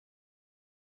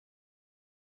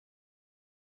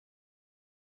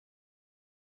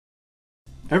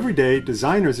Every day,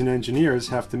 designers and engineers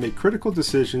have to make critical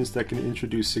decisions that can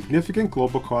introduce significant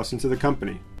global costs into the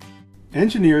company.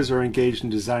 Engineers are engaged in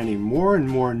designing more and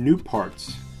more new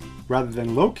parts, rather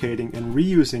than locating and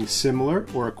reusing similar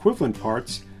or equivalent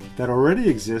parts that already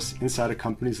exist inside a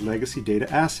company's legacy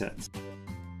data assets.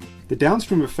 The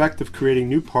downstream effect of creating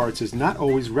new parts is not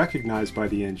always recognized by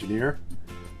the engineer,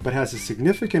 but has a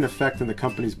significant effect on the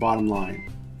company's bottom line.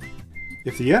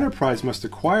 If the enterprise must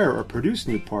acquire or produce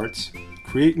new parts,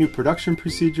 create new production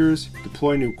procedures,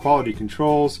 deploy new quality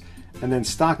controls, and then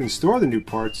stock and store the new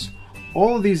parts,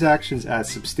 all of these actions add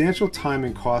substantial time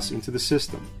and costs into the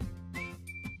system.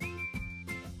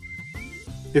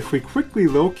 If we quickly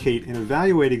locate and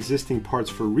evaluate existing parts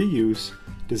for reuse,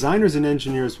 designers and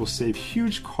engineers will save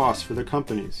huge costs for their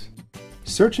companies.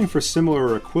 Searching for similar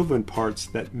or equivalent parts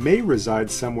that may reside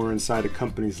somewhere inside a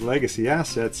company's legacy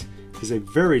assets is a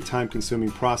very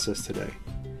time-consuming process today.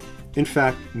 In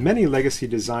fact, many legacy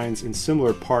designs and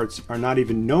similar parts are not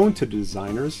even known to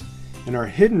designers and are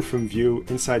hidden from view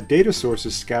inside data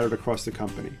sources scattered across the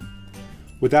company.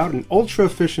 Without an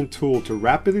ultra-efficient tool to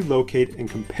rapidly locate and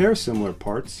compare similar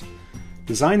parts,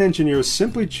 design engineers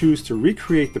simply choose to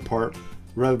recreate the part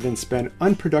rather than spend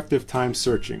unproductive time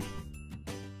searching.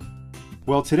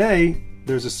 Well, today,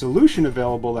 there's a solution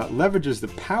available that leverages the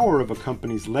power of a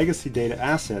company's legacy data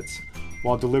assets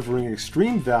while delivering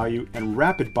extreme value and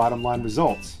rapid bottom-line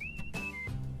results.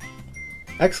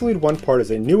 EXALEAD OnePart is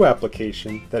a new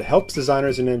application that helps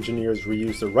designers and engineers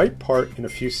reuse the right part in a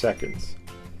few seconds.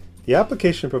 The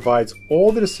application provides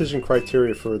all the decision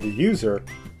criteria for the user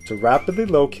to rapidly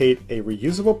locate a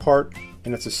reusable part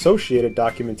and its associated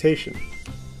documentation.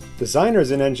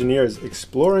 Designers and engineers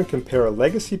explore and compare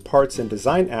legacy parts and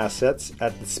design assets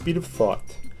at the speed of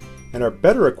thought, and are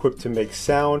better equipped to make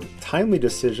sound, timely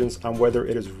decisions on whether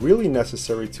it is really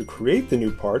necessary to create the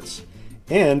new parts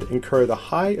and incur the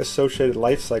high associated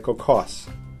lifecycle costs.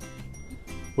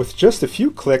 With just a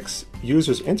few clicks,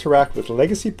 users interact with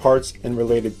legacy parts and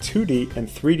related 2D and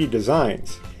 3D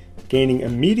designs, gaining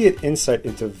immediate insight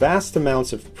into vast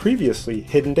amounts of previously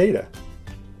hidden data.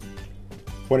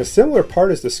 When a similar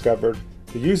part is discovered,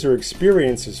 the user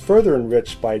experience is further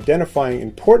enriched by identifying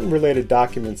important related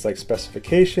documents like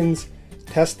specifications,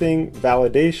 testing,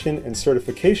 validation, and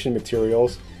certification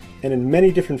materials, and in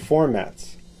many different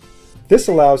formats. This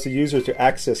allows the user to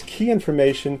access key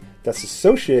information that's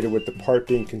associated with the part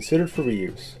being considered for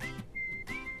reuse.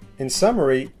 In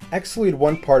summary, EXALEAD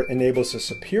OnePart enables a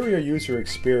superior user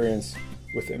experience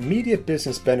with immediate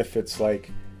business benefits like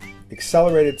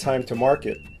accelerated time to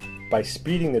market by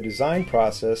speeding the design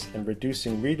process and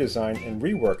reducing redesign and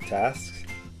rework tasks,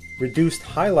 reduced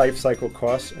high lifecycle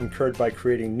costs incurred by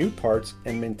creating new parts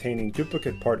and maintaining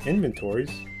duplicate part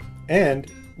inventories, and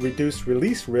reduced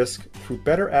release risk through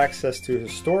better access to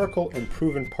historical and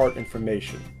proven part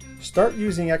information. Start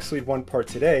using EXALEAD OnePart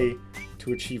today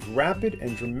to achieve rapid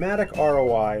and dramatic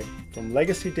ROI from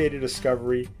legacy data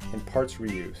discovery and parts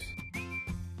reuse.